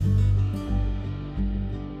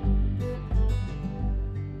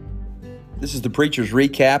This is the Preacher's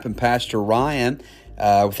Recap and Pastor Ryan.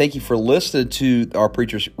 Thank you for listening to our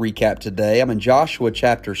Preacher's Recap today. I'm in Joshua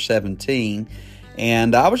chapter 17,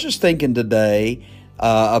 and I was just thinking today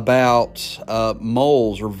about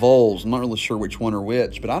moles or voles. I'm not really sure which one or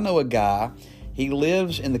which, but I know a guy. He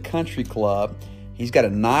lives in the country club. He's got a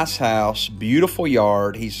nice house, beautiful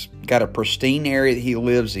yard. He's got a pristine area that he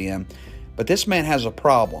lives in, but this man has a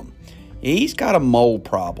problem. He's got a mold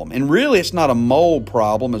problem, and really it's not a mold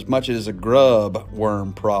problem as much as a grub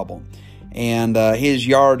worm problem. And his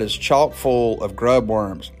yard is chock full of grub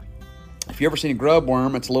worms. If you ever seen a grub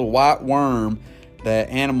worm, it's a little white worm that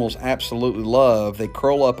animals absolutely love. They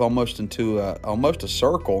curl up almost into a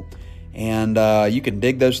circle, and you can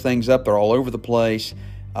dig those things up. They're all over the place.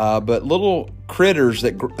 But little critters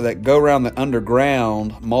that go around the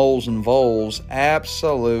underground, moles and voles,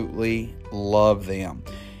 absolutely love them.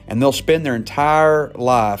 And they'll spend their entire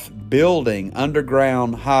life building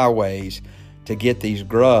underground highways to get these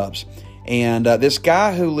grubs. And this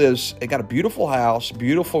guy who lives, got a beautiful house,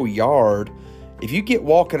 beautiful yard. If you get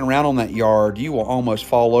walking around on that yard, you will almost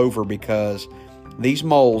fall over because these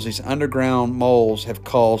moles, these underground moles, have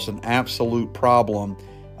caused an absolute problem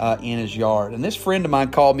in his yard. And this friend of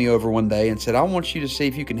mine called me over one day and said, I want you to see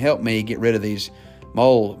if you can help me get rid of these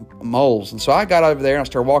moles. And so I got over there and I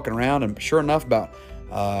started walking around, and sure enough, about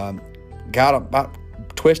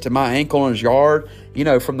twisted my ankle in his yard. You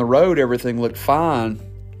know, from the road, everything looked fine.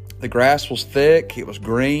 The grass was thick. It was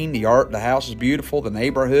green. The house is beautiful. The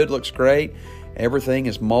neighborhood looks great. Everything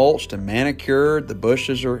is mulched and manicured. The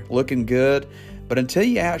bushes are looking good. But until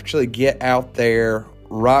you actually get out there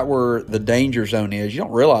right where the danger zone is, you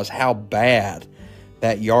don't realize how bad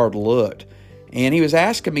that yard looked. And he was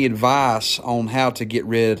asking me advice on how to get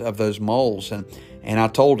rid of those moles. And I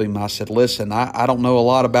told him, I said, listen, I don't know a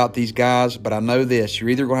lot about these guys, but I know this.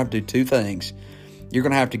 You're either going to have to do two things. You're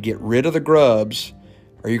going to have to get rid of the grubs,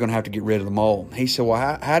 or you're going to have to get rid of the mole. He said,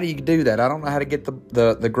 well, how do you do that? I don't know how to get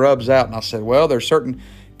the grubs out. And I said, well, there's certain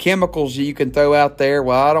chemicals you can throw out there.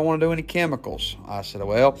 Well, I don't want to do any chemicals. I said,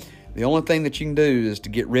 well, the only thing that you can do is to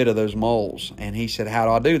get rid of those moles. And he said, how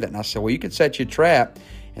do I do that? And I said, well, you can set you a trap.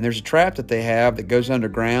 And there's a trap that they have that goes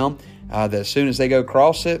underground. That as soon as they go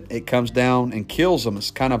across it, it comes down and kills them.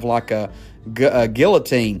 It's kind of like a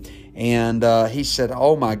guillotine. And he said,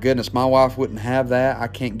 oh my goodness, my wife wouldn't have that. I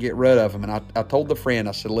can't get rid of them. And I told the friend,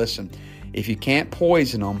 I said, listen, if you can't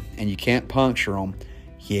poison them and you can't puncture them,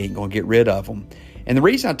 you ain't going to get rid of them. And the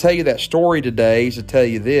reason I tell you that story today is to tell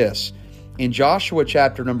you this. In Joshua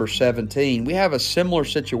chapter number 17, we have a similar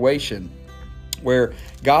situation where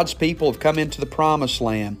God's people have come into the promised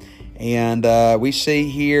land. And we see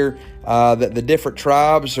here that the different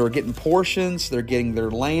tribes are getting portions. They're getting their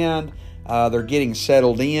land. They're getting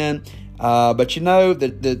settled in. But you know,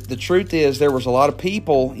 the truth is there was a lot of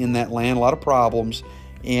people in that land, a lot of problems.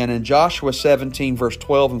 And in Joshua 17, verse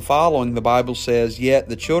 12 and following, the Bible says, yet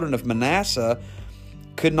the children of Manasseh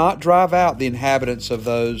could not drive out the inhabitants of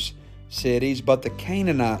those cities, but the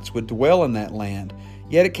Canaanites would dwell in that land.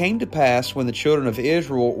 Yet it came to pass, when the children of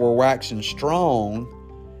Israel were waxing strong,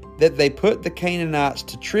 that they put the Canaanites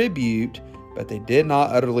to tribute, but they did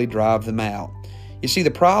not utterly drive them out. You see,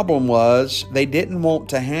 the problem was they didn't want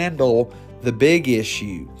to handle the big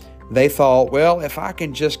issue. They thought, well, if I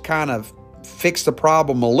can just kind of fix the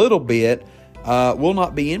problem a little bit, we'll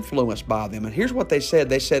not be influenced by them. And here's what they said.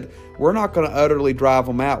 They said, we're not going to utterly drive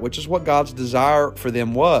them out, which is what God's desire for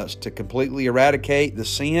them was, to completely eradicate the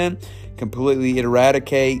sin, completely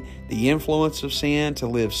eradicate the influence of sin, to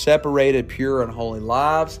live separated, pure, and holy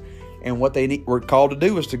lives. And what they were called to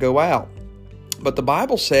do was to go out. But the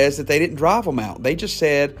Bible says that they didn't drive them out. They just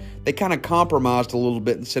said, they kind of compromised a little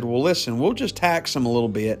bit and said, well, listen, we'll just tax them a little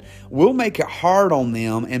bit. We'll make it hard on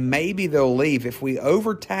them, and maybe they'll leave. If we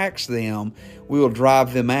overtax them, we will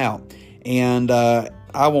drive them out. And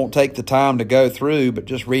I won't take the time to go through, but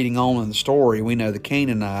just reading on in the story, we know the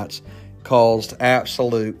Canaanites caused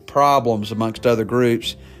absolute problems amongst other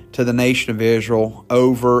groups to the nation of Israel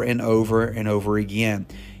over and over and over again.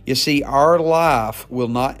 You see, our life will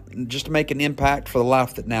not just make an impact for the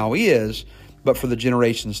life that now is, but for the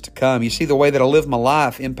generations to come. You see, the way that I live my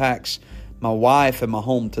life impacts my wife and my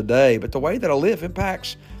home today, but the way that I live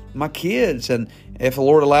impacts my kids. And if the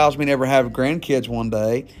Lord allows me to ever have grandkids one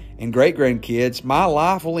day and great-grandkids, my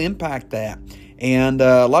life will impact that. And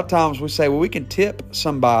a lot of times we say, well, we can tip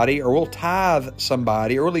somebody, or we'll tithe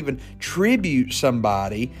somebody, or we'll even tribute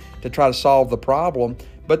somebody to try to solve the problem.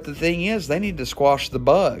 But the thing is, they need to squash the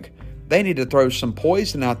bug. They need to throw some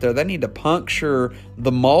poison out there. They need to puncture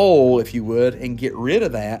the mole, if you would, and get rid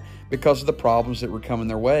of that because of the problems that were coming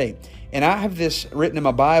their way. And I have this written in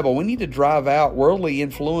my Bible. We need to drive out worldly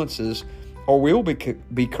influences or we'll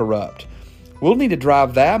be corrupt. We'll need to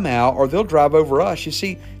drive them out, or they'll drive over us. You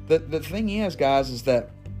see, the thing is, guys, is that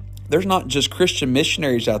there's not just Christian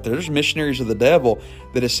missionaries out there. There's missionaries of the devil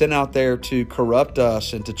that is sent out there to corrupt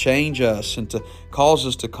us and to change us and to cause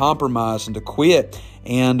us to compromise and to quit.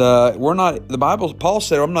 And we're not, Paul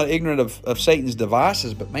said, I'm not ignorant of Satan's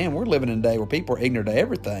devices, but man, we're living in a day where people are ignorant of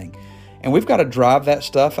everything. And we've got to drive that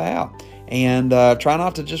stuff out and try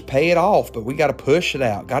not to just pay it off, but we got to push it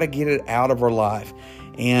out, got to get it out of our life.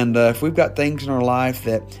 And if we've got things in our life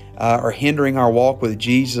that are hindering our walk with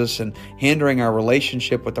Jesus and hindering our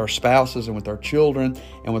relationship with our spouses and with our children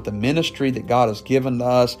and with the ministry that God has given to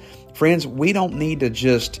us, friends, we don't need to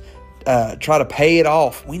just try to pay it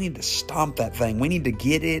off. We need to stomp that thing. We need to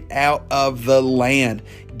get it out of the land.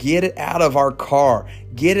 Get it out of our car.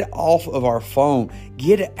 Get it off of our phone.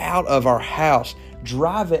 Get it out of our house.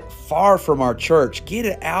 Drive it far from our church. Get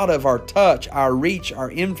it out of our touch, our reach,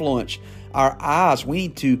 our influence, our eyes. We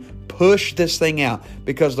need to push this thing out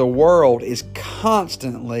because the world is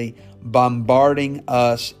constantly bombarding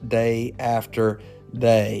us day after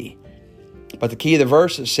day. But the key of the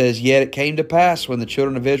verse, it says, yet it came to pass when the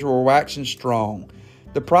children of Israel were waxing strong.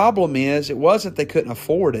 The problem is, it wasn't they couldn't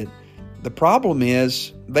afford it. The problem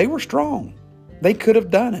is, they were strong. They could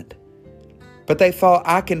have done it. But they thought,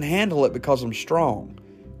 I can handle it because I'm strong.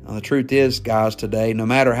 Now, the truth is, guys, today, no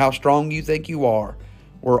matter how strong you think you are,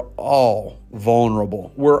 we're all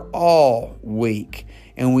vulnerable. We're all weak.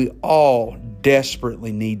 And we all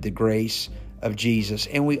desperately need the grace of Jesus.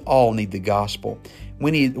 And we all need the gospel.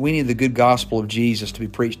 We need the good gospel of Jesus to be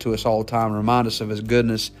preached to us all the time and remind us of His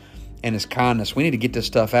goodness and His kindness. We need to get this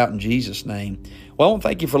stuff out in Jesus' name. Well, I want to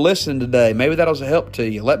thank you for listening today. Maybe that was a help to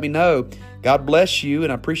you. Let me know. God bless you,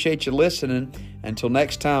 and I appreciate you listening. Until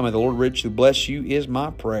next time, may the Lord richly bless you is my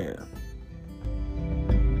prayer.